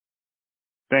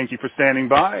Thank you for standing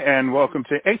by, and welcome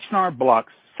to H&R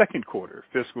Block's second quarter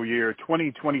fiscal year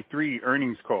 2023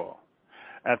 earnings call.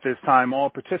 At this time, all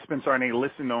participants are in a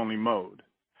listen-only mode.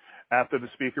 After the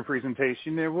speaker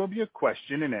presentation, there will be a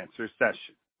question-and-answer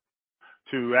session.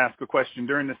 To ask a question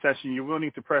during the session, you will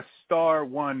need to press star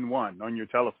 11 on your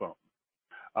telephone.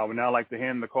 I would now like to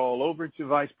hand the call over to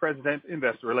Vice President,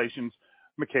 Investor Relations,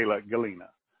 Michaela Gallina.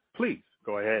 Please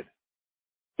go ahead.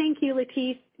 Thank you,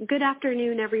 Latif. Good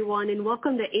afternoon, everyone, and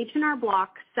welcome to H&R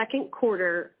Block second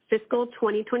quarter fiscal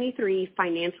 2023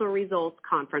 financial results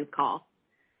conference call.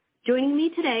 Joining me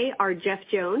today are Jeff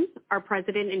Jones, our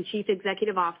President and Chief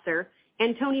Executive Officer,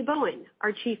 and Tony Bowen,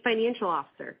 our Chief Financial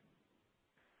Officer.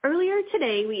 Earlier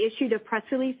today, we issued a press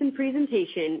release and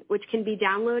presentation which can be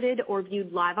downloaded or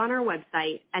viewed live on our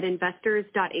website at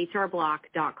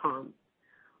investors.hrblock.com.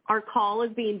 Our call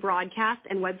is being broadcast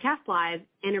and webcast live,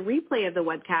 and a replay of the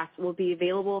webcast will be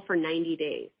available for 90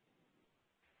 days.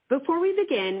 Before we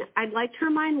begin, I'd like to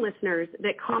remind listeners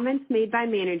that comments made by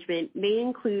management may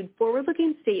include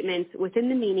forward-looking statements within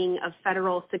the meaning of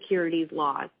federal securities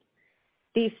laws.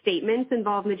 These statements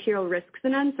involve material risks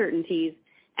and uncertainties,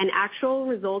 and actual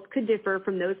results could differ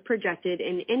from those projected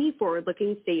in any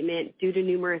forward-looking statement due to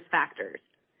numerous factors.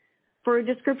 For a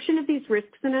description of these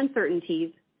risks and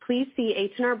uncertainties, please see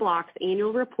H&R Block's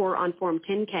annual report on Form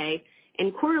 10-K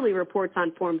and quarterly reports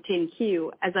on Form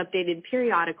 10-Q as updated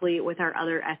periodically with our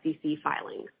other SEC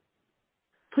filings.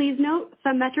 Please note,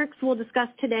 some metrics we'll discuss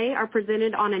today are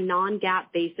presented on a non-GAAP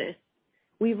basis.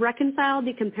 We've reconciled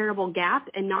the comparable GAAP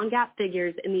and non-GAAP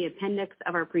figures in the appendix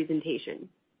of our presentation.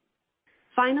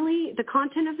 Finally, the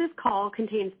content of this call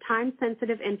contains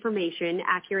time-sensitive information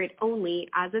accurate only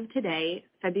as of today,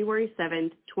 February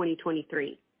 7th,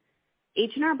 2023.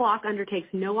 H&R Block undertakes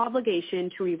no obligation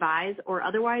to revise or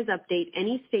otherwise update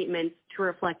any statements to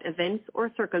reflect events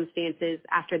or circumstances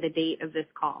after the date of this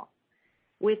call.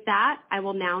 With that, I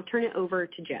will now turn it over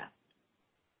to Jeff.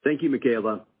 Thank you,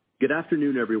 Michaela. Good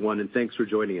afternoon, everyone, and thanks for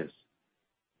joining us.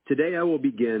 Today, I will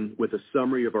begin with a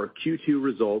summary of our Q2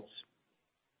 results,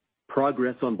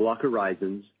 progress on Block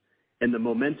Horizons, and the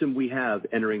momentum we have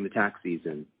entering the tax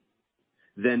season.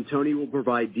 Then Tony will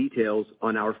provide details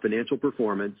on our financial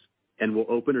performance, and we'll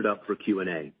open it up for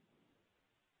Q&A.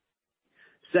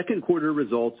 Second quarter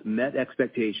results met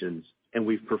expectations, and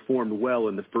we've performed well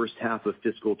in the first half of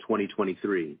fiscal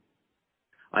 2023.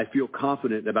 I feel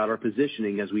confident about our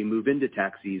positioning as we move into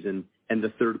tax season and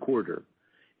the third quarter,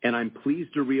 and I'm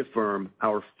pleased to reaffirm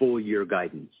our full-year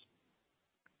guidance.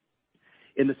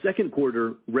 In the second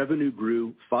quarter, revenue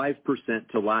grew 5%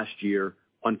 to last year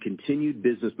on continued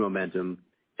business momentum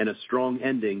and a strong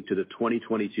ending to the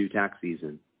 2022 tax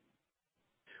season.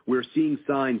 We're seeing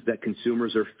signs that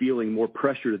consumers are feeling more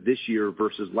pressure this year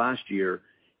versus last year,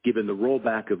 given the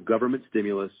rollback of government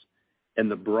stimulus and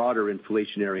the broader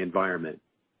inflationary environment.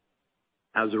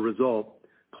 As a result,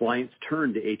 clients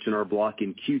turned to H&R Block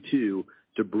in Q2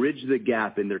 to bridge the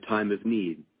gap in their time of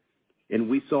need, and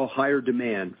we saw higher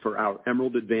demand for our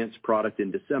Emerald Advance product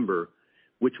in December,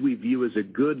 which we view as a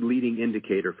good leading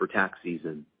indicator for tax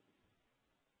season.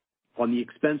 On the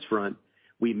expense front,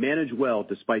 we manage well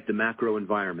despite the macro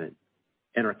environment,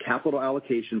 and our capital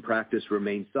allocation practice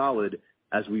remains solid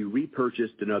as we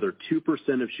repurchased another 2%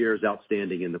 of shares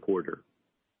outstanding in the quarter.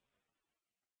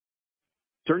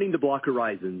 Turning to Block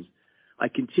Horizons, I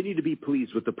continue to be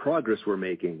pleased with the progress we're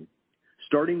making.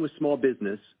 Starting with small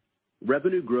business,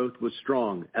 revenue growth was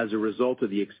strong as a result of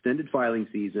the extended filing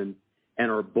season and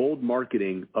our bold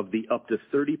marketing of the up to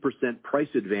 30% price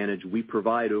advantage we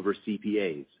provide over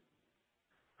CPAs.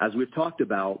 As we've talked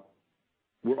about,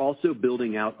 we're also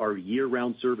building out our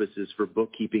year-round services for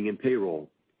bookkeeping and payroll,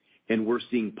 and we're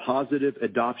seeing positive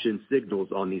adoption signals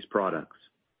on these products.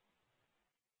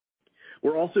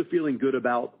 We're also feeling good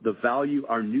about the value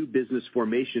our new business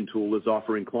formation tool is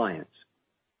offering clients.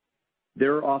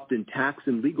 There are often tax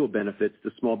and legal benefits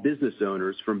to small business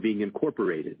owners from being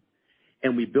incorporated,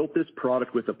 and we built this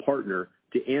product with a partner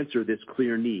to answer this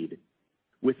clear need,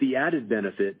 with the added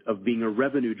benefit of being a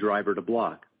revenue driver to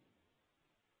Block.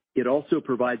 It also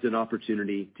provides an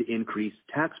opportunity to increase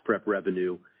tax prep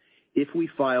revenue if we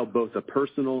file both a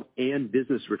personal and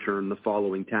business return the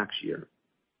following tax year.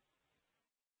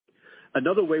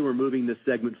 Another way we're moving this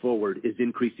segment forward is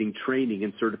increasing training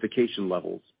and certification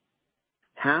levels.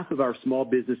 Half of our small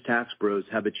business tax pros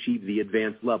have achieved the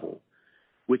advanced level,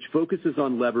 which focuses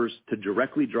on levers to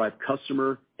directly drive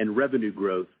customer and revenue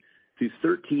growth through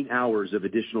 13 hours of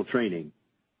additional training.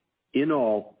 In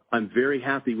all, I'm very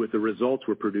happy with the results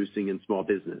we're producing in small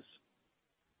business.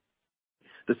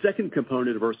 The second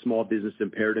component of our small business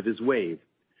imperative is Wave,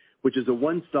 which is a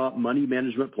one-stop money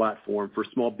management platform for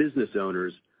small business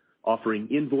owners offering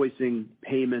invoicing,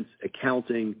 payments,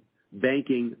 accounting,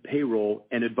 banking, payroll,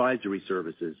 and advisory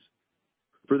services.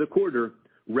 For the quarter,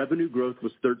 revenue growth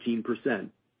was 13%.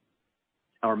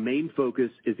 Our main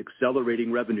focus is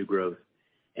accelerating revenue growth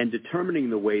and determining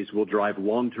the ways we'll drive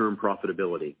long-term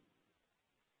profitability.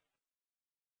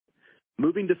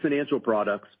 Moving to financial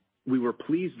products, we were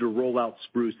pleased to roll out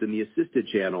Spruce in the assisted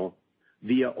channel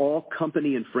via all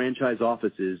company and franchise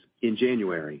offices in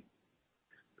January.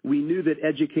 We knew that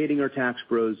educating our tax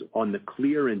pros on the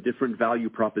clear and different value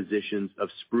propositions of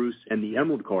Spruce and the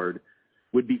Emerald Card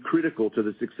would be critical to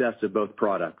the success of both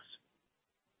products.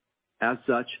 As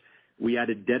such, we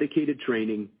added dedicated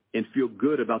training and feel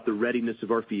good about the readiness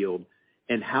of our field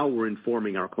and how we're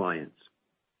informing our clients.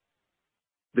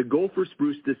 The goal for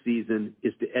Spruce this season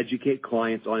is to educate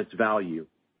clients on its value,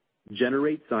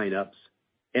 generate signups,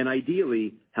 and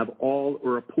ideally have all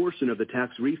or a portion of the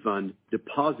tax refund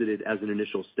deposited as an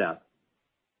initial step.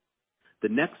 The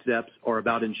next steps are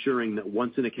about ensuring that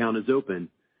once an account is open,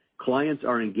 clients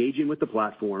are engaging with the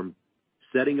platform,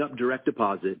 setting up direct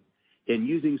deposit, and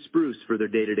using Spruce for their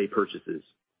day-to-day purchases.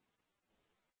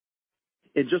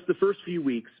 In just the first few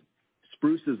weeks,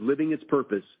 Spruce is living its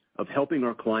purpose of helping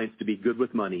our clients to be good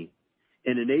with money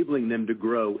and enabling them to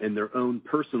grow in their own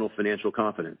personal financial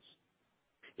confidence.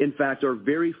 In fact, our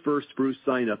very first Spruce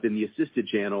sign-up in the assisted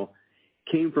channel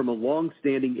came from a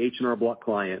long-standing H&R Block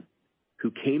client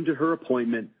who came to her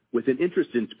appointment with an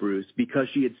interest in Spruce because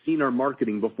she had seen our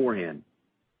marketing beforehand.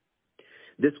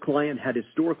 This client had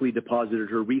historically deposited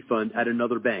her refund at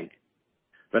another bank,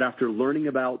 but after learning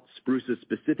about Spruce's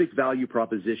specific value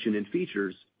proposition and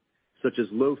features, such as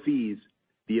low fees,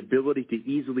 the ability to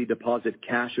easily deposit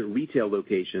cash at retail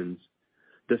locations,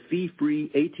 the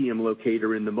fee-free ATM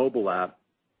locator in the mobile app,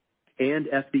 and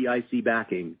FDIC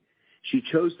backing, she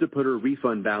chose to put her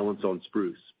refund balance on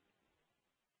Spruce.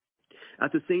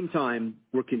 At the same time,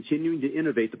 we're continuing to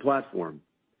innovate the platform.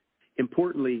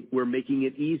 Importantly, we're making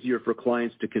it easier for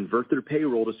clients to convert their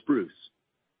payroll to Spruce.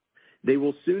 They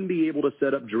will soon be able to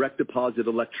set up direct deposit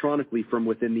electronically from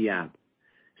within the app,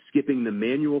 skipping the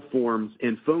manual forms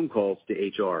and phone calls to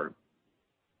HR.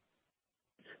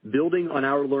 Building on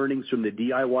our learnings from the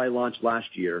DIY launch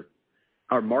last year,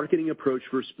 our marketing approach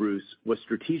for Spruce was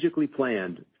strategically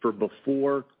planned for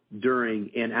before, during,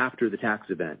 and after the tax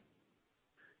event.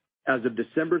 As of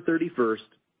December 31st,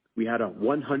 we had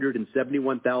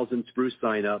 171,000 Spruce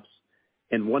signups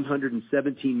and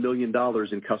 $117 million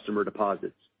in customer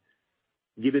deposits.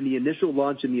 Given the initial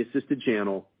launch in the assisted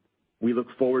channel, we look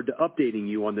forward to updating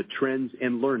you on the trends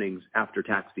and learnings after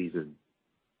tax season.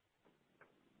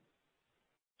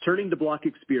 Turning to Block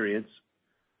Experience,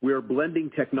 we are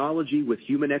blending technology with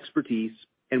human expertise,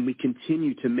 and we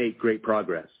continue to make great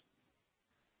progress.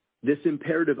 This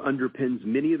imperative underpins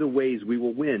many of the ways we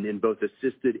will win in both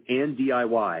assisted and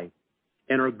DIY,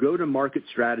 and our go-to-market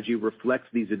strategy reflects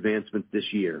these advancements this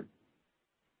year.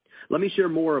 Let me share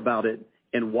more about it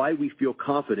and why we feel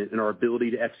confident in our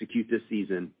ability to execute this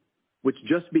season, which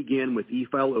just began with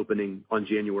e-file opening on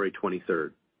January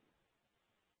 23rd.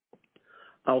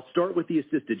 I'll start with the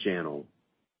assisted channel.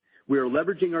 We are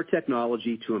leveraging our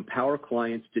technology to empower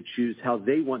clients to choose how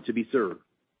they want to be served,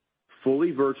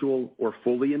 fully virtual or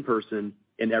fully in person,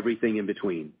 and everything in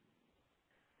between.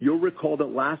 You'll recall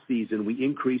that last season we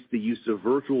increased the use of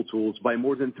virtual tools by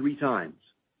more than 3 times,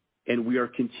 and we are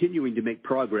continuing to make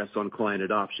progress on client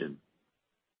adoption.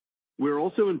 We're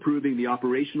also improving the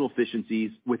operational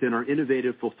efficiencies within our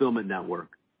innovative fulfillment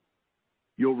network.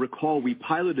 You'll recall we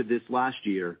piloted this last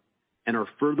year and are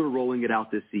further rolling it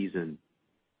out this season.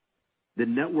 The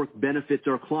network benefits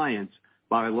our clients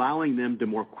by allowing them to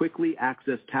more quickly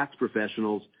access tax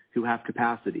professionals who have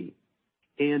capacity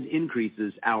and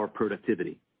increases our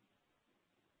productivity.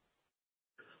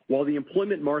 While the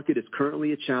employment market is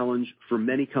currently a challenge for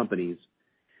many companies,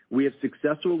 we have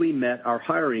successfully met our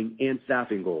hiring and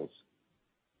staffing goals.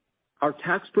 Our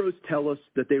tax pros tell us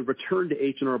that they return to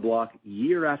H&R Block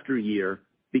year after year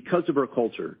because of our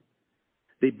culture.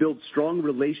 They build strong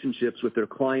relationships with their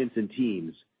clients and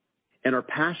teams and are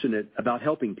passionate about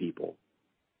helping people.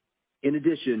 In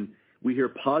addition, we hear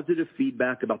positive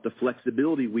feedback about the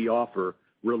flexibility we offer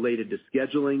related to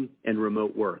scheduling and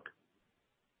remote work.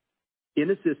 In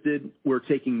assisted, we're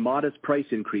taking modest price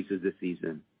increases this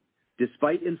season.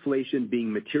 Despite inflation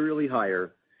being materially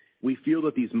higher, we feel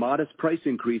that these modest price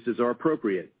increases are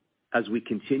appropriate as we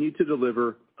continue to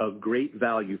deliver a great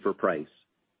value for price.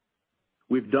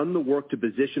 We've done the work to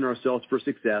position ourselves for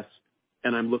success,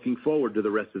 and I'm looking forward to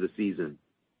the rest of the season.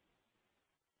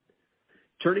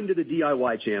 Turning to the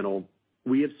DIY channel,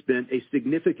 we have spent a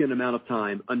significant amount of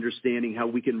time understanding how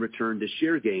we can return to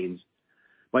share gains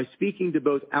by speaking to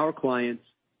both our clients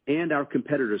and our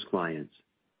competitors' clients,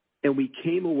 and we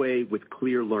came away with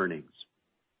clear learnings.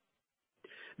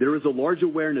 There is a large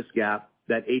awareness gap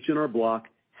that H&R Block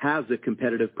has a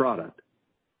competitive product.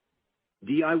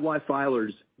 DIY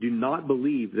filers do not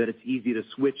believe that it's easy to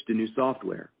switch to new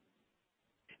software,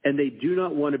 and they do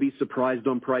not want to be surprised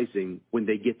on pricing when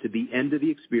they get to the end of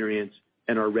the experience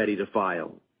and are ready to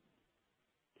file.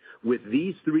 With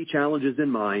these three challenges in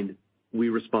mind, we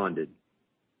responded.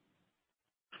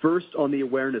 First, on the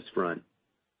awareness front,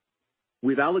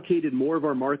 we've allocated more of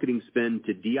our marketing spend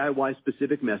to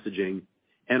DIY-specific messaging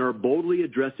and are boldly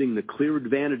addressing the clear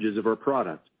advantages of our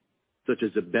product, such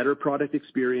as a better product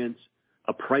experience,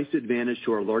 a price advantage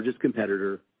to our largest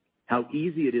competitor, how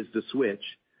easy it is to switch,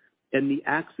 and the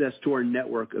access to our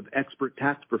network of expert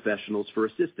tax professionals for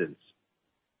assistance.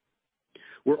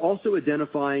 We're also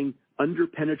identifying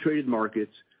under-penetrated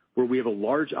markets where we have a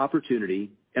large opportunity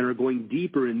and are going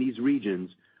deeper in these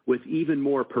regions with even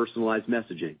more personalized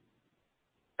messaging.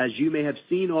 As you may have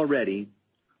seen already,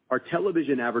 our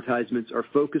television advertisements are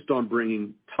focused on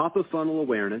bringing top-of-funnel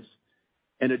awareness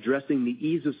and addressing the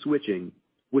ease of switching,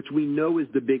 which we know is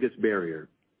the biggest barrier.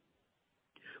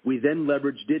 We then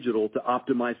leverage digital to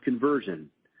optimize conversion,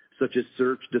 such as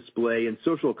search, display, and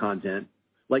social content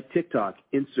like TikTok,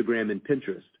 Instagram, and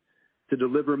Pinterest, to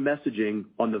deliver messaging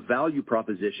on the value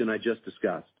proposition I just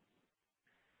discussed.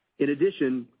 In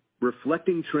addition,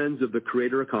 reflecting trends of the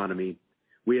creator economy,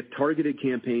 we have targeted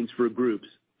campaigns for groups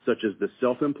such as the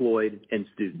self-employed and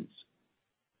students.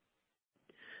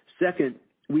 Second,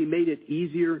 we made it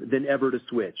easier than ever to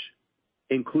switch,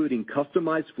 including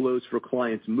customized flows for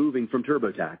clients moving from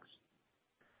TurboTax.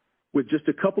 With just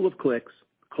a couple of clicks,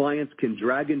 clients can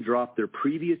drag and drop their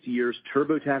previous year's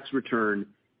TurboTax return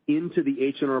into the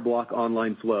H&R Block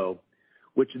online flow,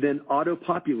 which then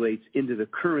auto-populates into the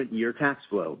current year tax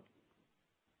flow.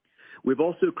 We've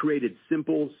also created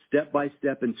simple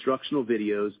step-by-step instructional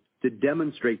videos to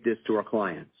demonstrate this to our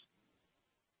clients.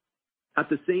 At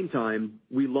the same time,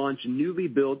 we launched newly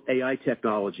built AI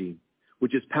technology,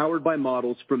 which is powered by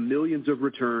models from millions of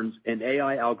returns and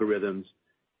AI algorithms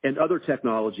and other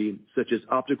technology such as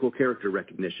optical character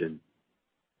recognition.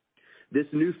 This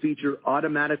new feature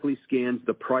automatically scans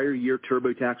the prior year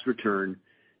TurboTax return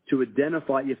to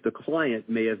identify if the client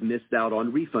may have missed out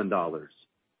on refund dollars.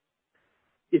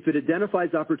 If it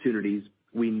identifies opportunities,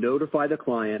 we notify the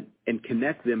client and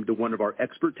connect them to one of our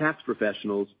expert tax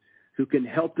professionals who can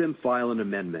help them file an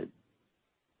amendment.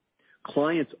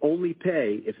 Clients only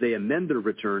pay if they amend their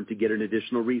return to get an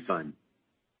additional refund.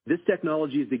 This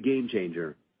technology is a game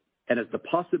changer, and as the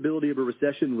possibility of a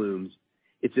recession looms,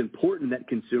 it's important that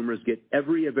consumers get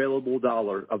every available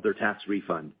dollar of their tax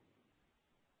refund.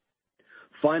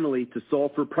 Finally, to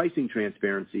solve for pricing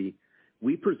transparency,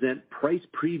 we present price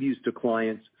previews to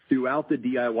clients throughout the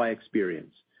DIY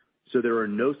experience, so there are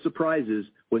no surprises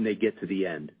when they get to the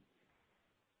end.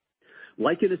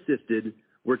 Like in Assisted,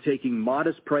 we're taking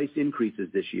modest price increases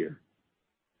this year.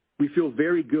 We feel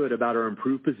very good about our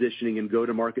improved positioning and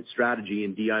go-to-market strategy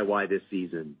in DIY this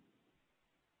season.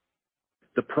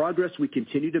 The progress we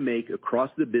continue to make across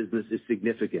the business is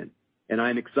significant, and I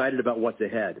am excited about what's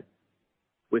ahead.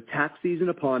 With tax season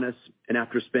upon us, and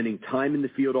after spending time in the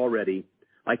field already,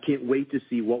 I can't wait to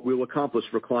see what we'll accomplish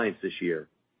for clients this year.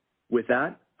 With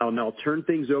that, I'll now turn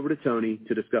things over to Tony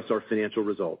to discuss our financial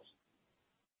results.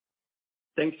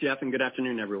 Thanks, Jeff, and good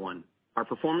afternoon, everyone. Our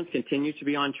performance continues to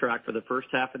be on track for the first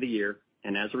half of the year,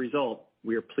 and as a result,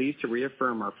 we are pleased to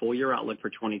reaffirm our full-year outlook for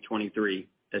 2023,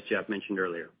 as Jeff mentioned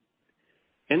earlier.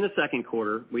 In the second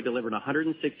quarter, we delivered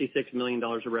 $166 million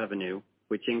of revenue,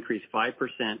 which increased 5%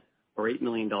 or $8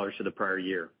 million to the prior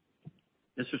year.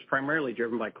 This was primarily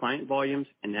driven by client volumes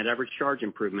and net average charge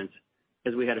improvements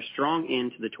as we had a strong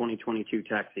end to the 2022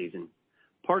 tax season,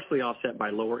 partially offset by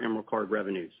lower Emerald Card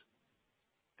revenues.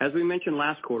 As we mentioned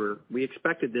last quarter, we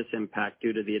expected this impact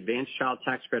due to the advanced child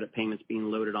tax credit payments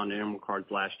being loaded onto Emerald Cards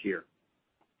last year.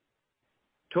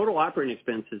 Total operating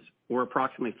expenses were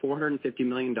approximately $450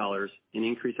 million, an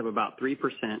increase of about 3%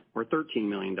 or $13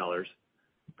 million,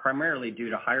 primarily due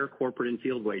to higher corporate and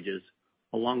field wages,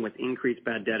 along with increased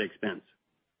bad debt expense.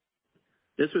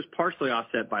 This was partially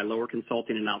offset by lower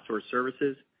consulting and outsourced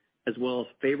services, as well as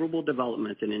favorable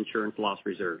developments in insurance loss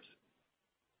reserves.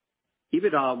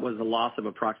 EBITDA was a loss of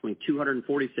approximately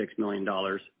 $246 million,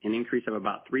 an increase of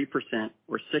about 3%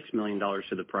 or $6 million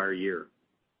to the prior year.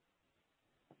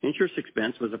 Interest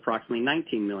expense was approximately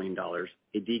 $19 million,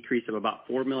 a decrease of about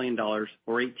 $4 million or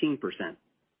 18%.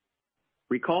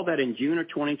 Recall that in June of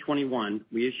 2021,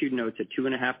 we issued notes at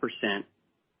 2.5%,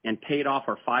 and paid off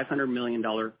our $500 million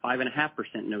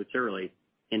 5.5% notes early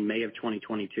in May of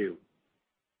 2022.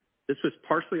 This was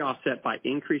partially offset by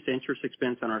increased interest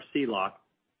expense on our CLOC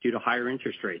due to higher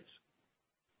interest rates.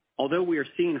 Although we are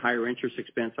seeing higher interest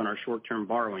expense on our short-term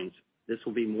borrowings, this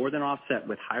will be more than offset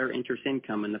with higher interest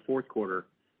income in the fourth quarter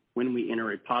when we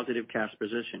enter a positive cash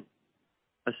position,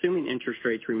 assuming interest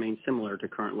rates remain similar to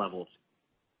current levels.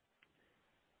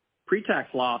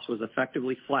 Pre-tax loss was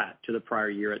effectively flat to the prior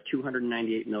year at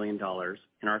 $298 million,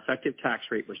 and our effective tax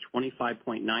rate was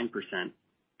 25.9%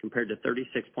 compared to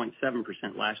 36.7%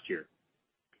 last year.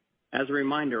 As a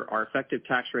reminder, our effective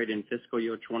tax rate in fiscal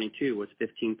year 22 was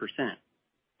 15%,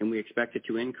 and we expect it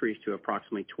to increase to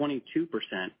approximately 22%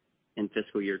 in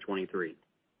fiscal year 23.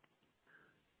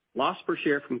 Loss per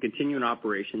share from continuing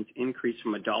operations increased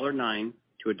from $1.09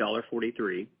 to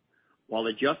 $1.43, while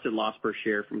adjusted loss per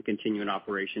share from continuing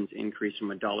operations increased from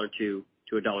 $1.02 to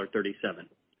 $1.37,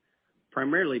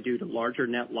 primarily due to larger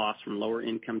net loss from lower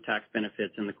income tax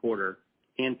benefits in the quarter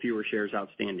and fewer shares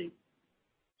outstanding.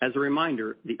 As a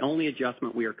reminder, the only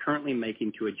adjustment we are currently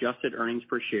making to adjusted earnings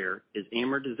per share is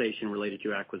amortization related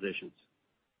to acquisitions.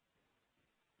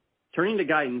 Turning to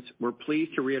guidance, we're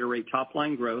pleased to reiterate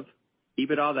top-line growth,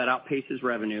 EBITDA that outpaces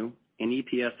revenue, and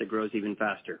EPS that grows even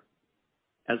faster.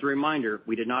 As a reminder,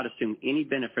 we did not assume any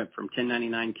benefit from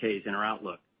 1099-Ks in our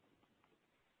outlook.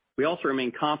 We also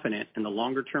remain confident in the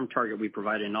longer-term target we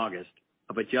provided in August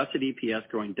of adjusted EPS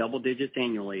growing double digits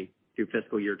annually through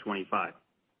fiscal year 25.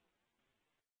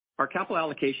 Our capital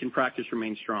allocation practice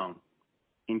remains strong.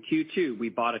 In Q2, we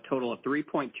bought a total of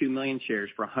 3.2 million shares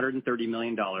for $130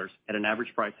 million at an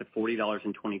average price of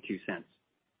 $40.22.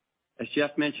 As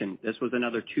Jeff mentioned, this was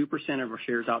another 2% of our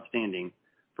shares outstanding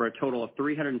for a total of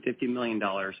 $350 million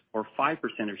or 5%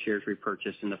 of shares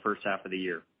repurchased in the first half of the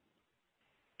year.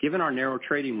 Given our narrow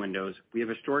trading windows, we have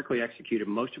historically executed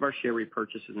most of our share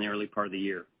repurchases in the early part of the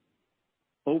year.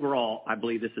 Overall, I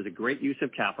believe this is a great use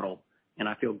of capital, and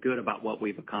I feel good about what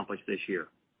we've accomplished this year.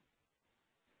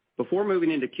 Before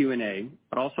moving into Q&A,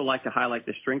 I'd also like to highlight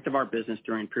the strength of our business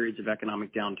during periods of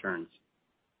economic downturns.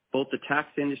 Both the tax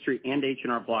industry and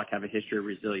H&R Block have a history of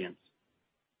resilience.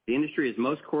 The industry is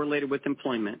most correlated with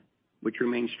employment, which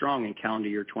remains strong in calendar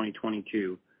year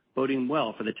 2022, boding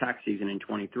well for the tax season in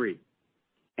 23.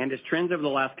 And as trends over the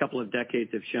last couple of decades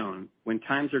have shown, when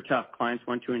times are tough, clients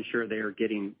want to ensure they are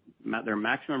getting their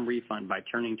maximum refund by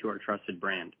turning to our trusted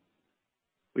brand.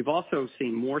 We've also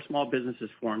seen more small businesses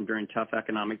form during tough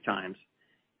economic times,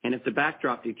 and if the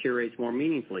backdrop deteriorates more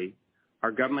meaningfully,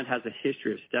 our government has a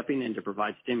history of stepping in to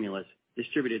provide stimulus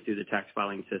distributed through the tax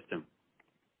filing system.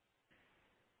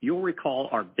 You'll recall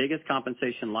our biggest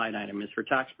compensation line item is for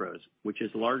tax pros, which is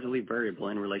largely variable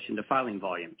in relation to filing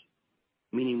volumes,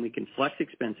 meaning we can flex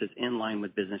expenses in line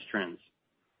with business trends.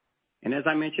 And as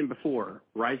I mentioned before,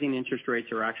 rising interest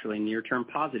rates are actually near-term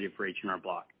positive for H&R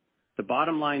Block. The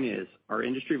bottom line is our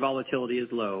industry volatility is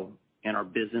low and our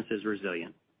business is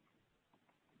resilient.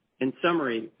 In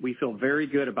summary, we feel very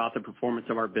good about the performance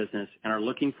of our business and are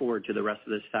looking forward to the rest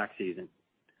of this tax season.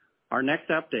 Our next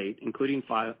update, including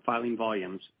filing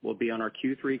volumes, will be on our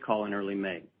Q3 call in early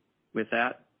May. With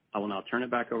that, I will now turn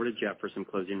it back over to Jeff for some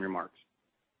closing remarks.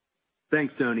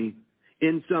 Thanks, Tony.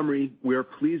 In summary, we are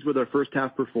pleased with our first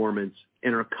half performance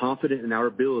and are confident in our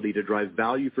ability to drive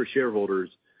value for shareholders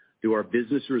through our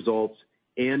business results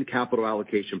and capital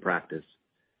allocation practice.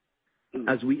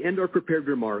 As we end our prepared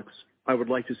remarks, I would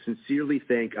like to sincerely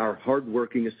thank our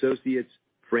hardworking associates,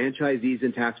 franchisees,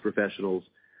 and tax professionals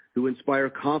who inspire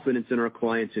confidence in our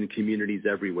clients and communities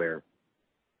everywhere.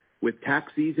 With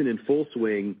tax season in full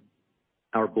swing,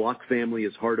 our Block family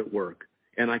is hard at work,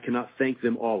 and I cannot thank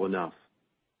them all enough.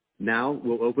 Now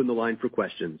we'll open the line for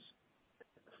questions.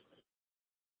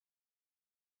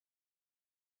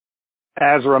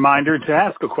 As a reminder, to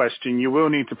ask a question, you will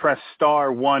need to press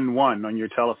star 11 on your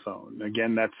telephone.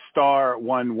 Again, that's star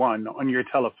 11 on your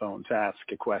telephone to ask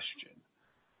a question.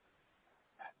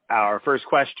 Our first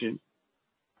question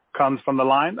comes from the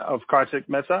line of Kartik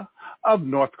Mehta of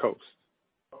Northcoast.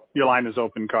 Your line is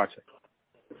open, Kartik.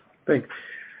 Thanks.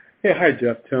 Hey, hi,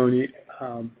 Jeff, Tony.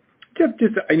 Jeff,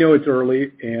 just I know it's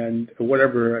early, and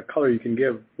whatever color you can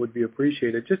give would be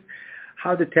appreciated. Just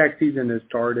how the tax season has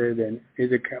started, and is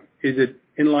it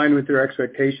in line with your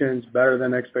expectations, better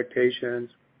than expectations,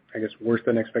 I guess worse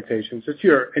than expectations? Just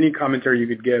any commentary you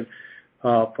could give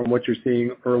from what you're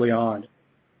seeing early on.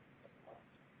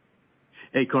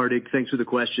 Hey, Kartik, thanks for the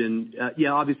question.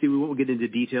 Yeah, obviously we won't get into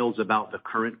details about the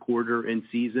current quarter and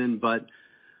season, but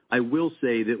I will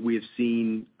say that we have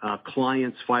seen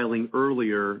clients filing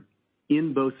earlier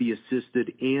in both the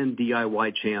assisted and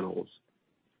DIY channels.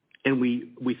 And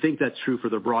we think that's true for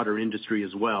the broader industry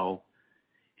as well.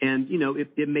 And,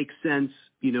 it makes sense,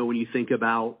 when you think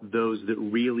about those that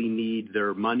really need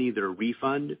their money, their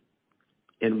refund,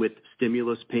 and with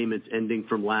stimulus payments ending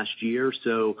from last year.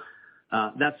 So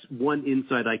that's one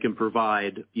insight I can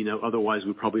provide. Otherwise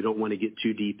we probably don't want to get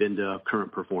too deep into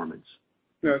current performance.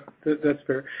 No, that's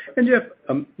fair. And Jeff,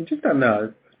 just on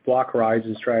the Block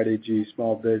Horizon strategy,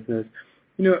 small business,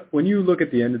 when you look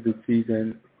at the end of the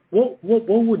season, what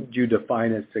would you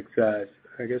define as success?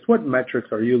 I guess what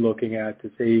metrics are you looking at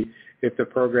to see if the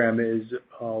program is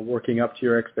working up to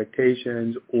your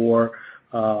expectations, or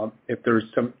if there's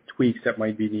some tweaks that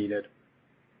might be needed?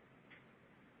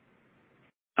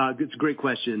 It's a great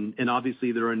question. And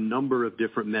obviously there are a number of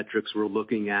different metrics we're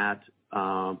looking at,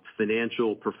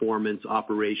 financial performance,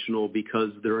 operational,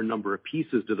 because there are a number of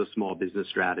pieces to the small business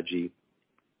strategy.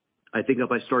 I think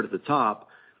if I start at the top,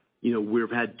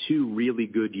 we've had 2 really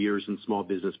good years in small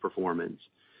business performance.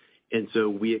 And so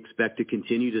we expect to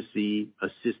continue to see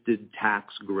assisted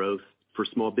tax growth for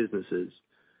small businesses.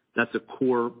 That's a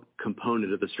core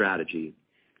component of the strategy.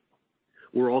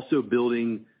 We're also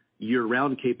building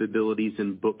year-round capabilities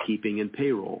in bookkeeping and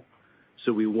payroll.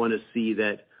 So we want to see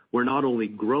that we're not only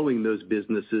growing those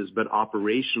businesses, but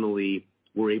operationally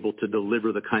we're able to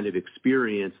deliver the kind of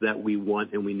experience that we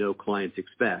want and we know clients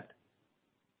expect.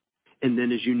 And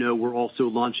then, as we're also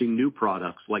launching new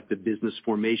products like the business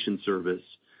formation service.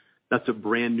 That's a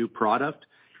brand new product.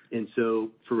 And so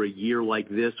for a year like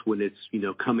this, when it's,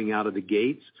 coming out of the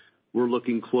gates, we're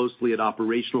looking closely at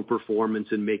operational performance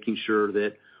and making sure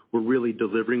that we're really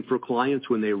delivering for clients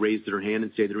when they raise their hand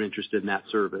and say they're interested in that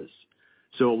service.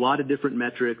 So a lot of different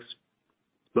metrics,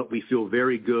 but we feel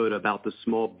very good about the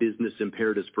small business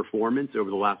imperatives performance over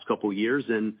the last couple of years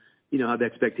and, have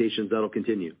expectations that'll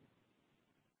continue.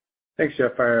 Thanks,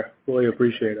 Jeff. I really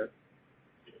appreciate it.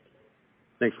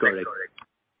 Thanks, Kartik.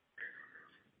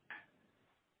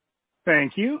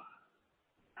 Thank you.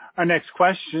 Our next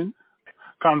question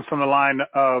comes from the line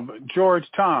of George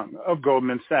Tong of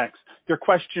Goldman Sachs. Your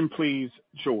question, please,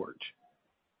 George.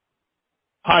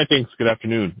 Hi, thanks. Good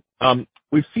afternoon.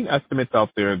 We've seen estimates out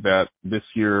there that this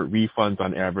year refunds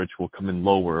on average will come in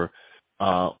lower,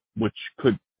 which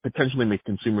could potentially make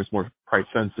consumers more price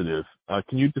sensitive.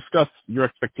 Can you discuss your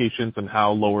expectations on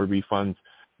how lower refunds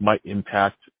might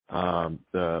impact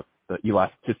the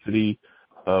elasticity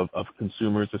of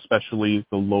consumers, especially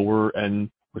the lower end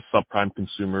or subprime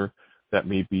consumer that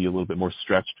may be a little bit more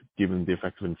stretched given the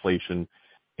effects of inflation,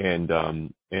 and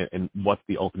what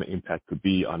the ultimate impact could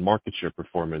be on market share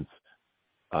performance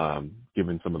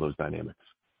given some of those dynamics?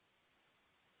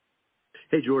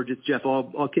 Hey, George, it's Jeff.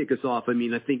 I'll kick us off. I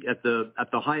think at the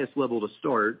highest level to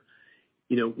start,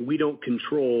 we don't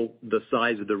control the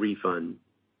size of the refund.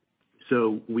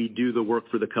 So we do the work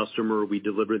for the customer, we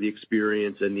deliver the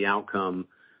experience and the outcome.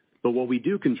 But what we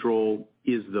do control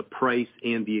is the price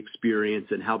and the experience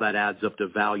and how that adds up to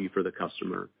value for the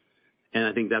customer. And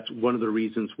I think that's one of the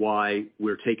reasons why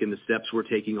we're taking the steps we're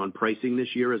taking on pricing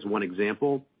this year as one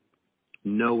example,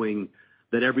 knowing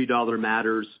that every dollar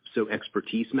matters, so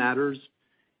expertise matters.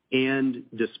 And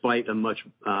despite a much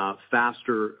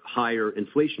faster, higher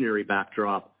inflationary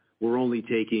backdrop, we're only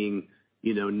taking,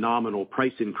 nominal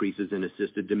price increases in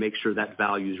assisted to make sure that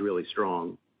value is really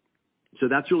strong. So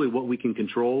that's really what we can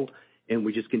control, and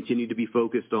we just continue to be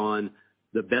focused on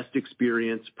the best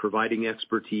experience, providing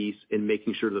expertise, and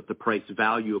making sure that the price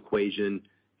value equation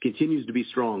continues to be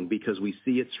strong because we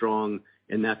see it strong,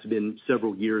 and that's been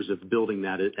several years of building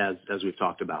that as we've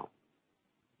talked about.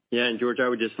 Yeah, and George, I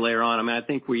would just layer on. I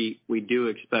think we do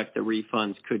expect the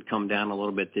refunds could come down a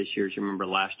little bit this year. As you remember,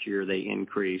 last year they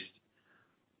increased.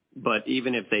 But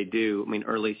even if they do,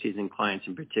 early season clients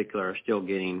in particular are still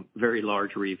getting very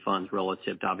large refunds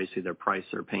relative to obviously their price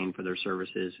they're paying for their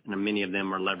services. And many of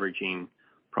them are leveraging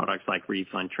products like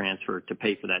refund transfer to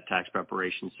pay for that tax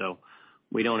preparation. So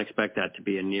we don't expect that to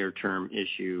be a near-term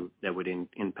issue that would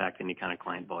impact any kind of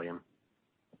client volume.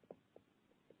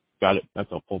 Got it. That's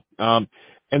helpful. And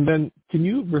then can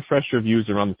you refresh your views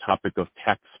around the topic of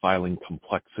tax filing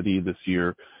complexity this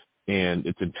year and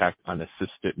its impact on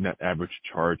assisted net average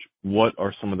charge? What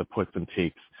are some of the puts and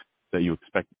takes that you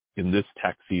expect in this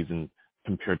tax season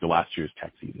compared to last year's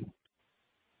tax season?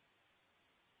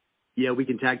 Yeah, we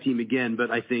can tag team again, but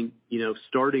I think,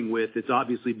 starting with, it's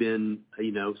obviously been,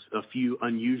 a few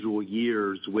unusual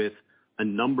years with a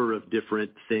number of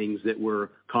different things that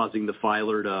were causing the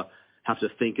filer to have to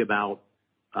think about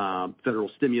federal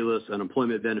stimulus,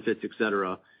 unemployment benefits, et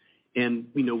cetera. And,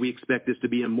 we expect this to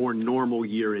be a more normal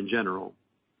year in general.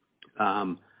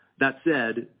 That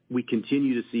said, we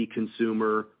continue to see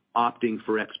consumer opting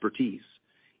for expertise.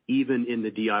 even in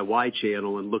the DIY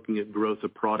channel, and looking at growth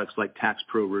of products like Tax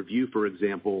Pro Review, for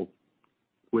example,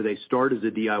 where they start as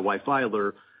a DIY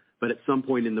filer, but at some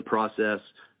point in the process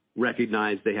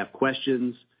recognize they have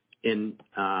questions and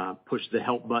push the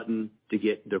help button to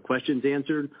get their questions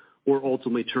answered, or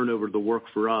ultimately turn over the work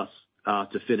for us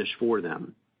to finish for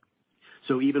them.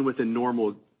 So even with a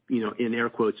normal, in air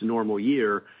quotes, normal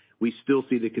year, we still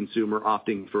see the consumer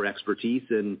opting for expertise,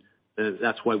 and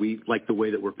that's why we like the way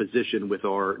that we're positioned with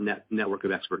our network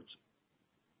of experts.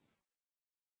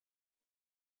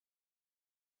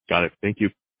 Got it. Thank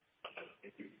you.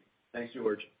 Thanks,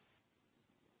 George.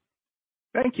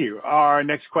 Thank you. Our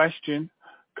next question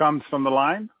comes from the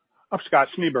line of Scott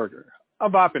Schneeberger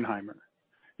of Oppenheimer.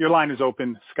 Your line is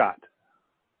open, Scott.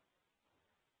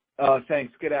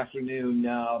 Thanks. Good afternoon.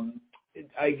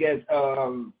 I guess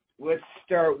let's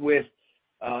start with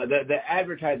the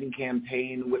advertising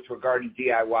campaign with regard to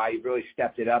DIY. You've really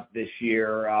stepped it up this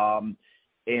year,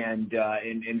 and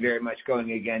very much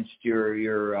going against your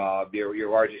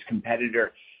largest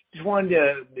competitor. Just wanted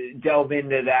to delve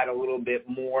into that a little bit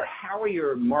more. How are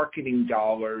your marketing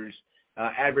dollars,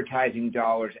 advertising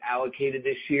dollars allocated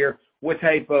this year? What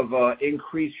type of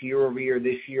increase year over year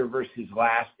this year versus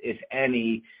last, if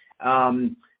any?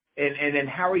 And then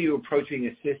how are you approaching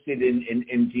assisted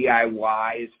in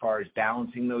DIY as far as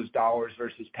balancing those dollars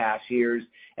versus past years?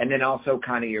 And then also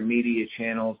kind of your media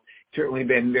channels. Certainly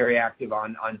been very active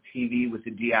on TV with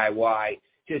the DIY.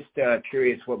 Just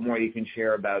curious what more you can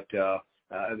share about the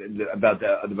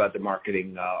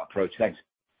marketing approach. Thanks.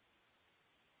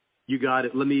 You got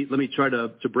it. Let me try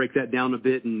to break that down a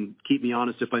bit, and keep me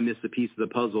honest if I miss a piece of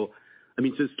the puzzle. I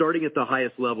mean, so starting at the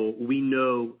highest level, we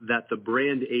know that the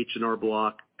brand H&R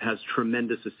Block has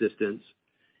tremendous assistance,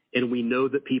 and we know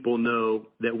that people know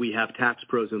that we have tax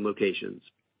pros in locations.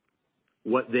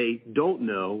 What they don't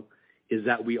know is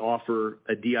that we offer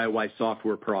a DIY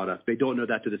software product. They don't know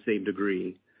that to the same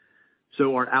degree.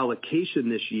 So our allocation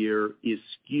this year is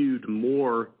skewed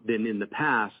more than in the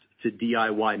past to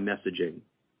DIY messaging.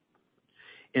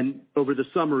 And over the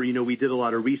summer, we did a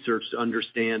lot of research to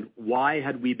understand why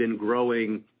had we been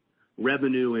growing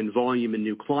revenue and volume and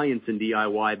new clients in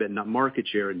DIY, but not market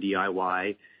share in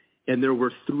DIY. And there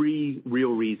were three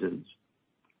real reasons.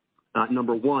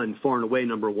 Number one, far and away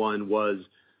number one, was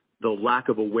the lack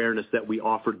of awareness that we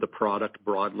offered the product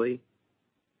broadly.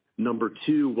 Number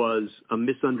two was a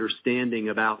misunderstanding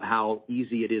about how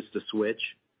easy it is to switch.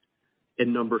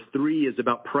 And number three is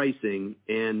about pricing,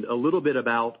 and a little bit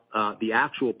about the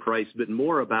actual price, but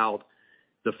more about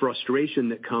the frustration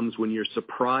that comes when you're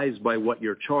surprised by what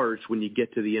you're charged when you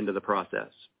get to the end of the process.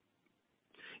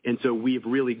 And so we've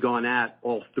really gone at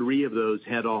all three of those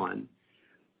head on.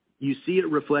 You see it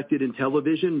reflected in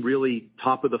television, really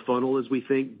top of the funnel as we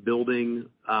think, building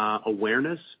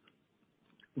awareness.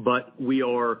 But we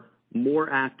are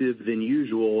more active than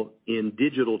usual in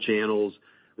digital channels,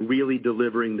 really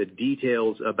delivering the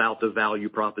details about the value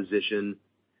proposition.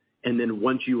 And then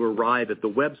once you arrive at the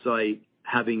website,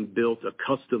 having built a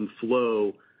custom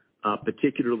flow,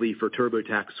 particularly for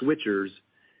TurboTax switchers,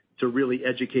 to really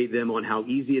educate them on how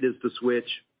easy it is to switch,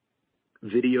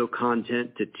 video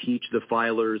content to teach the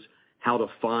filers how to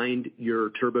find your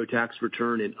TurboTax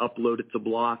return and upload it to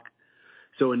Block.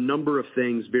 So a number of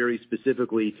things very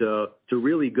specifically to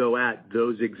really go at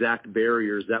those exact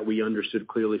barriers that we understood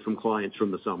clearly from clients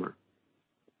from the summer.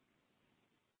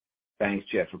 Thanks,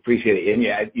 Jeff. Appreciate it. And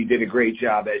yeah, you did a great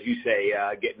job, as you say,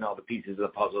 getting all the pieces of the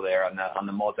puzzle there on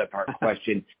the multi-part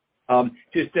question.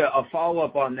 Just a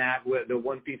follow-up on that, the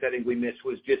one piece I think we missed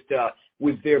was just,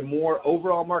 was there more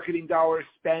overall marketing dollars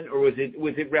spent, or was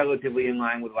it relatively in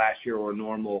line with last year or a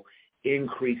normal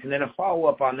increase? And then a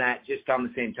follow-up on that, just on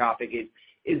the same topic,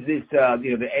 is this,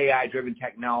 the AI-driven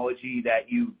technology that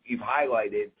you've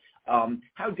highlighted,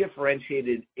 how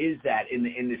differentiated is that in the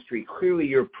industry? Clearly,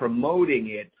 you're promoting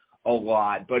it a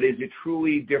lot, but is it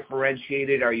truly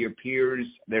differentiated? Are your peers,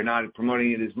 they're not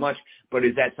promoting it as much, but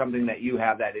is that something that you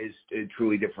have that is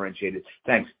truly differentiated?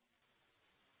 Thanks.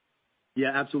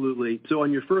 Yeah, absolutely. So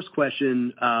on your first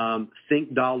question,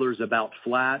 think dollars about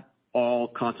flat, all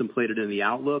contemplated in the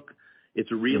outlook.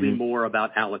 It's really more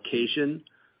about allocation,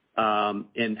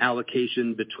 and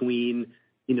allocation between,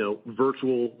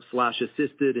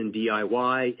 virtual/assisted and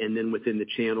DIY, and then within the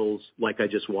channels like I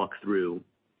just walked through.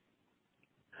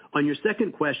 On your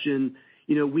second question,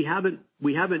 we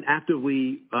haven't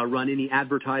actively run any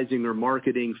advertising or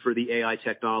marketing for the AI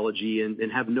technology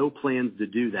and have no plans to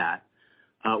do that.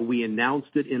 We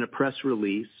announced it in a press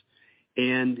release,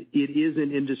 and it is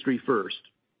an industry first.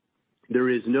 There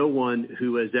is no one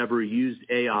who has ever used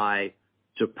AI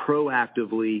to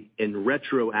proactively and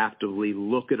retroactively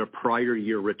look at a prior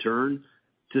year return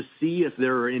to see if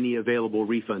there are any available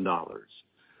refund dollars.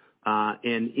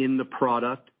 And in the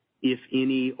product, if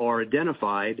any are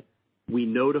identified, we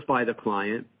notify the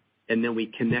client, and then we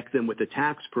connect them with the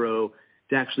tax pro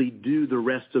to actually do the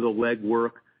rest of the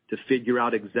legwork to figure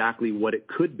out exactly what it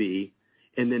could be,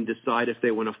 and then decide if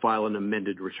they want to file an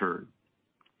amended return.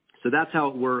 So that's how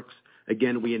it works.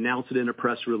 Again, we announce it in a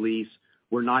press release.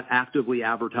 We're not actively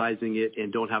advertising it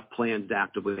and don't have plans to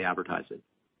actively advertise it.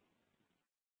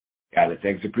 Got it.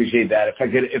 Thanks. Appreciate that.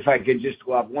 If I could just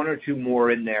go up one or two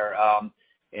more in there,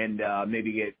 and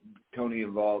maybe get Tony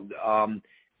involved.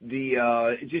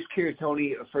 Just curious,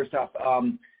 Tony, first off,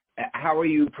 how are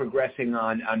you progressing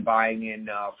on buying in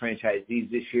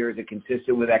franchisees this year? Is it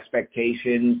consistent with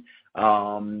expectations?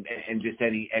 And just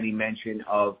any mention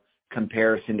of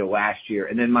comparison to last year?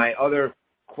 And then my other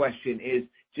question is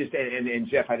just, and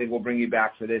Jeff, I think we'll bring you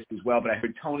back for this as well, but I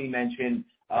heard Tony mention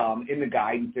in the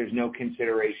guidance there's no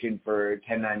consideration for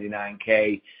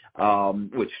 1099K,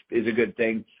 which is a good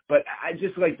thing. But I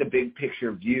just like the big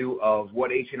picture view of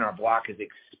what H&R Block is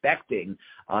expecting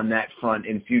on that front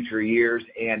in future years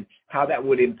and how that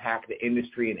would impact the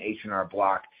industry and H&R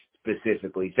Block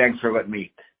specifically. Thanks for letting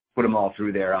me put them all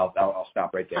through there. I'll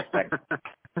stop right there. Thanks.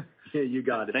 Yeah, you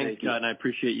got it. Thanks, Scott, and I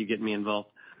appreciate you getting me involved.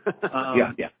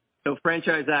 Yeah. So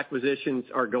franchise acquisitions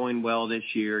are going well this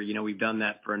year. You know, we've done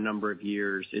that for a number of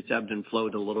years. It's ebbed and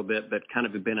flowed a little bit, but kind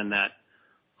of been in that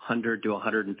 100 to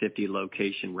 150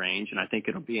 location range, and I think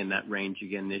it'll be in that range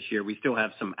again this year. We still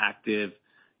have some active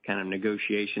kind of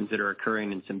negotiations that are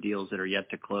occurring and some deals that are yet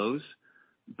to close,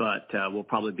 but we'll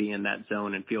probably be in that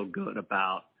zone and feel good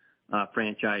about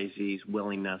franchisees'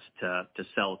 willingness to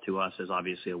sell to us as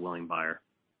obviously a willing buyer.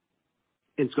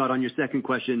 And Scott, on your second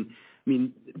question, I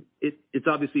mean, it's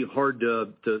obviously hard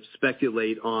to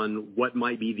speculate on what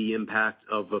might be the impact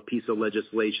of a piece of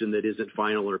legislation that isn't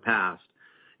final or passed.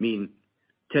 I mean,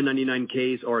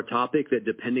 1099Ks are a topic that,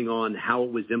 depending on how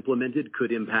it was implemented,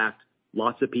 could impact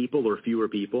lots of people or fewer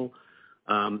people.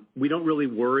 We don't really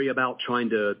worry about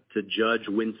trying to judge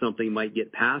when something might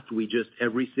get passed. We just,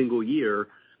 every single year,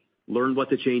 learn what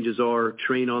the changes are,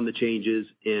 train on the changes,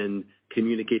 and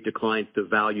communicate to clients the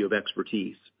value of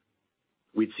expertise.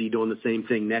 We'd see doing the same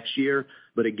thing next year,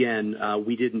 but again,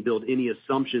 we didn't build any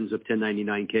assumptions of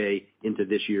 1099K into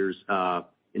this year's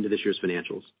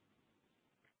financials.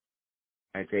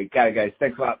 All right, great. Got it, guys.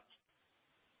 Thanks a lot.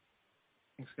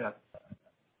 Thanks, Scott.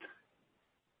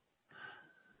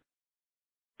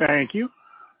 Thank you.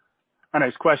 Our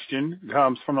next question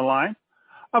comes from the line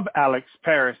of Alex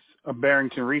Paris of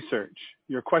Barrington Research.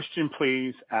 Your question,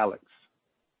 please, Alex.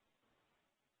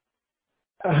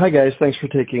 Hi, guys. Thanks for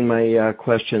taking my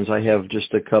questions. I have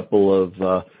just a couple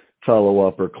of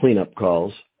follow-up or cleanup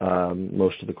calls.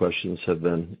 Most of the questions have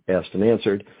been asked and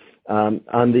answered.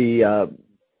 On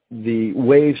the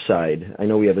Wave side, I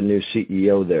know we have a new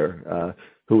CEO there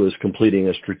who is completing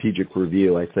a strategic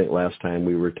review. I think last time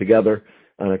we were together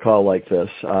on a call like this.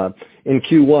 In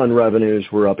Q1, revenues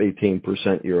were up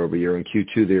 18% year over year. In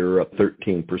Q2, they were up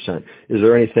 13%. Is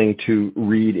there anything to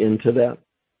read into that?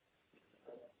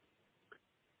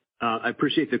 I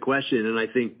appreciate the question, and I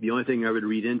think the only thing I would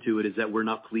read into it is that we're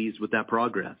not pleased with that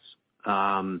progress.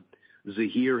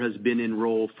 Zahir has been in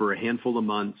role for a handful of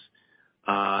months.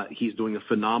 He's doing a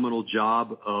phenomenal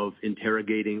job of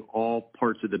interrogating all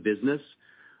parts of the business.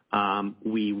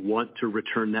 We want to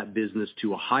return that business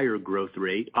to a higher growth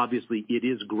rate. Obviously, it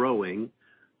is growing,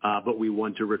 but we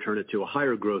want to return it to a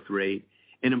higher growth rate.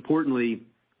 And importantly,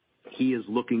 he is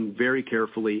looking very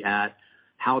carefully at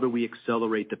how do we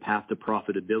accelerate the path to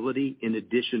profitability in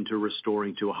addition to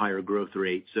restoring to a higher growth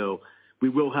rate. So we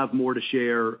will have more to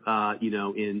share,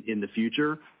 in the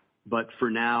future. But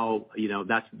for now,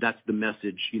 that's the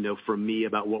message, from me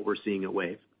about what we're seeing at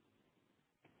Wave.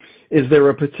 Is there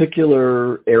a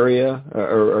particular area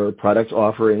or product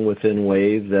offering within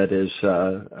Wave that is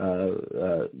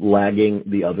lagging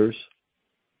the others?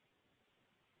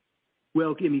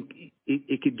 Well, I mean,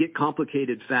 it could get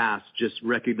complicated fast, just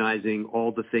recognizing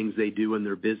all the things they do in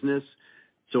their business.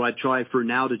 So I try for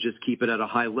now to just keep it at a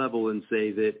high level and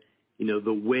say that,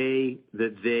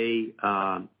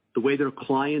 the way their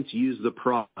clients use the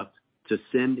product to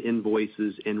send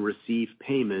invoices and receive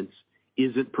payments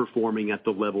isn't performing at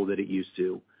the level that it used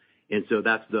to. And so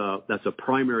that's a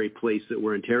primary place that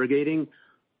we're interrogating.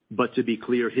 But to be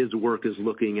clear, his work is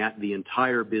looking at the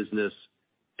entire business,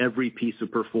 every piece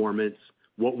of performance,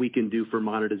 what we can do for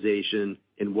monetization,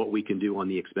 and what we can do on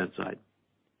the expense side.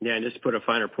 Yeah, and just to put a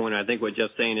finer point, I think what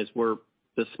Jeff's saying is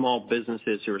the small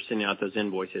businesses who are sending out those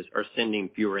invoices are sending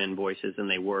fewer invoices than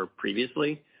they were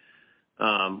previously.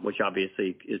 which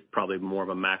obviously is probably more of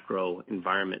a macro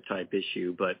environment type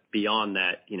issue. But beyond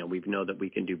that, we know that we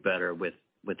can do better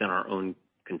within our own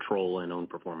control and own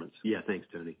performance. Yeah, thanks,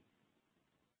 Tony.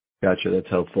 Gotcha. That's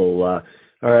helpful. All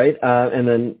right. And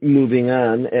then moving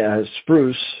on,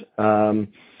 Spruce,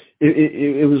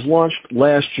 it was launched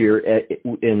last year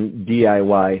in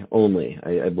DIY only.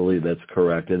 I believe that's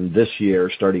correct. And this year,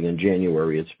 starting in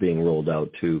January, it's being rolled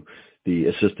out to the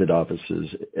assisted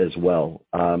offices as well.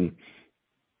 Again,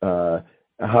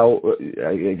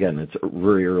 it's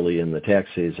very early in the tax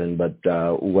season, but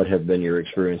what have been your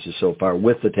experiences so far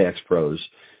with the tax pros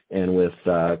and with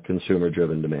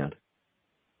consumer-driven demand?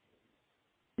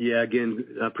 Yeah, again,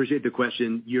 appreciate the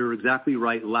question. You're exactly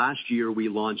right. Last year, we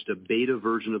launched a beta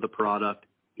version of the product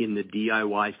in the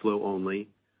DIY flow only.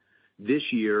 This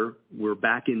year, we're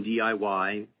back in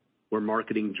DIY. We're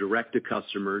marketing direct to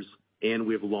customers, and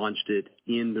we've launched it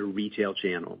in the retail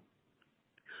channel.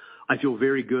 I feel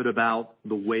very good about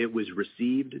the way it was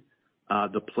received,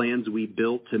 the plans we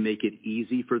built to make it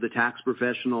easy for the tax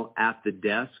professional at the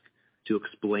desk to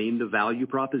explain the value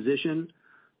proposition.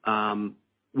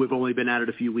 We've only been at it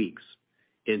a few weeks,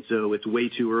 and so it's way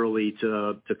too early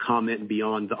to comment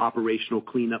beyond the operational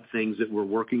cleanup things that we're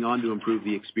working on to improve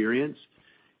the experience.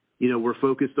 We're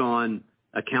focused on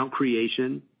account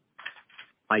creation,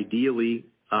 ideally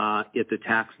at the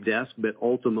tax desk, but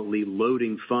ultimately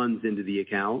loading funds into the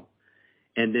account,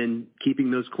 and then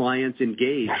keeping those clients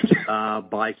engaged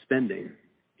by spending.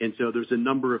 And so there's a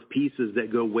number of pieces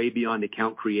that go way beyond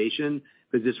account creation,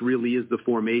 because this really is the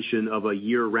formation of a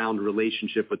year-round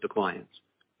relationship with the clients.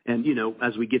 And,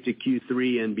 as we get to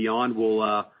Q3 and beyond,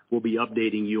 we'll be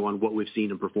updating you on what we've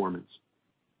seen in performance.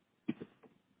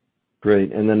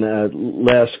 Great. And then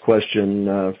last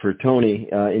question for Tony.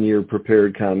 In your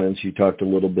prepared comments, you talked a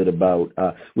little bit about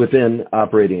within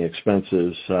operating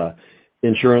expenses,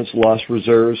 insurance loss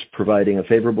reserves providing a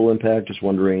favorable impact. Just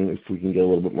wondering if we can get a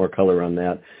little bit more color on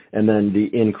that. And then the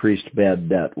increased bad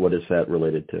debt, what is that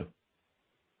related to?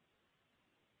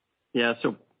 Yeah,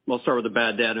 so we'll start with the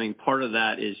bad debt. Part of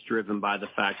that is driven by the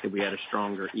fact that we had a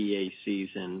stronger EA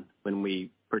season. When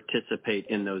we participate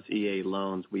in those EA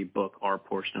loans, we book our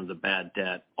portion of the bad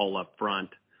debt all up front.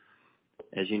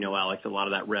 As you know, Alex, a lot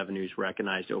of that revenue is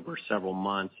recognized over several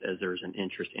months as there's an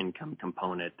interest income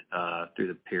component through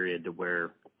the period to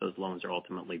where those loans are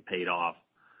ultimately paid off.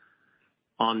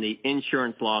 On the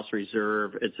insurance loss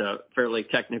reserve, it's a fairly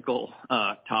technical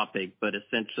topic, but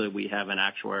essentially we have an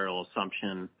actuarial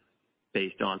assumption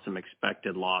based on some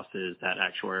expected losses. That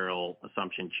actuarial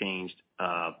assumption changed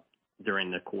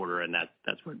during the quarter, and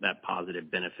that's where that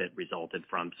positive benefit resulted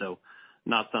from. So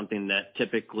not something that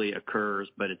typically occurs,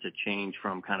 but it's a change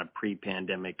from kind of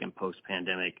pre-pandemic and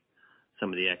post-pandemic, some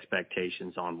of the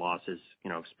expectations on losses,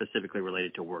 specifically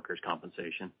related to workers'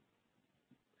 compensation.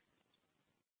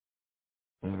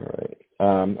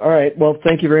 All right. Well,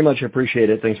 thank you very much. I appreciate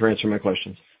it. Thanks for answering my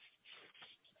questions.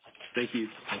 Thank you.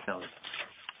 Thanks, Alex.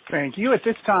 Thank you. At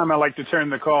this time, I'd like to turn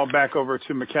the call back over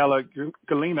to Michaela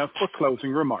Gallina for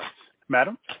closing remarks.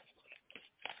 Madam?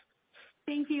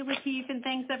 Thank you, Lateef, and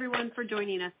thanks everyone for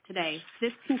joining us today.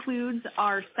 This concludes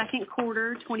our second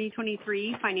quarter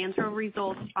 2023 financial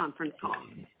results conference call.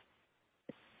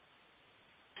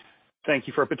 Thank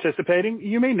you for participating.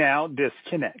 You may now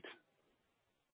disconnect.